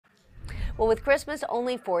Well, with Christmas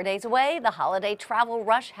only 4 days away, the holiday travel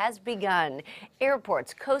rush has begun.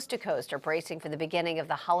 Airports coast to coast are bracing for the beginning of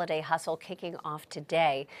the holiday hustle kicking off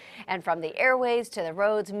today. And from the airways to the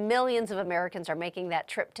roads, millions of Americans are making that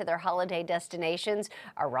trip to their holiday destinations.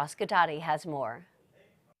 Our Guidotti has more.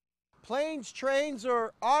 Planes, trains,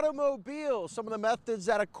 or automobiles, some of the methods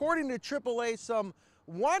that, according to AAA, some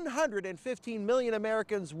 115 million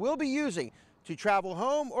Americans will be using to travel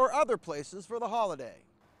home or other places for the holiday.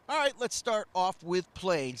 All right, let's start off with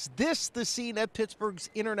planes. This the scene at Pittsburgh's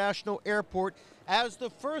International Airport as the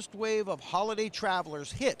first wave of holiday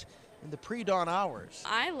travelers hit in the pre-dawn hours.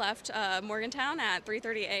 I left Morgantown at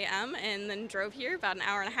 3:30 a.m. and then drove here about an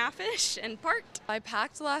hour and a half-ish and parked. I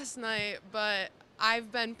packed last night, but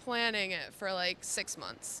I've been planning it for like 6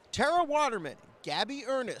 months. Tara Waterman, Gabby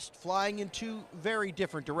Ernest flying in two very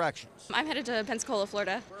different directions. I'm headed to Pensacola,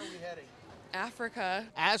 Florida. Where are we heading? Africa.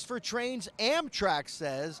 As for trains, Amtrak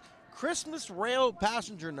says Christmas rail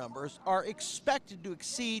passenger numbers are expected to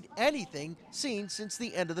exceed anything seen since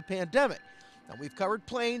the end of the pandemic. Now, we've covered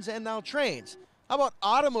planes and now trains. How about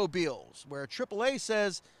automobiles, where AAA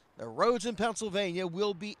says the roads in Pennsylvania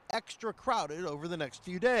will be extra crowded over the next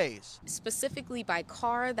few days. Specifically by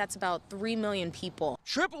car, that's about 3 million people.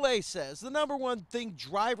 AAA says the number one thing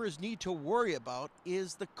drivers need to worry about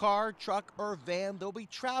is the car, truck, or van they'll be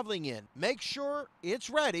traveling in. Make sure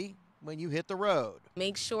it's ready when you hit the road.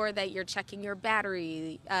 Make sure that you're checking your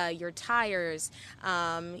battery, your tires,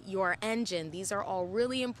 your engine. These are all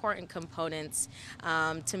really important components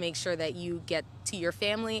to make sure that you get to your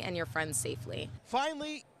family and your friends safely.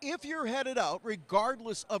 Finally, if you're headed out,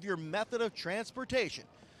 regardless of your method of transportation,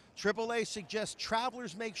 AAA suggests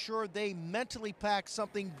travelers make sure they mentally pack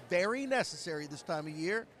something very necessary this time of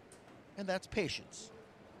year, and that's patience.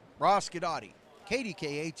 Guidotti,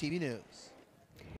 KDKA-TV News.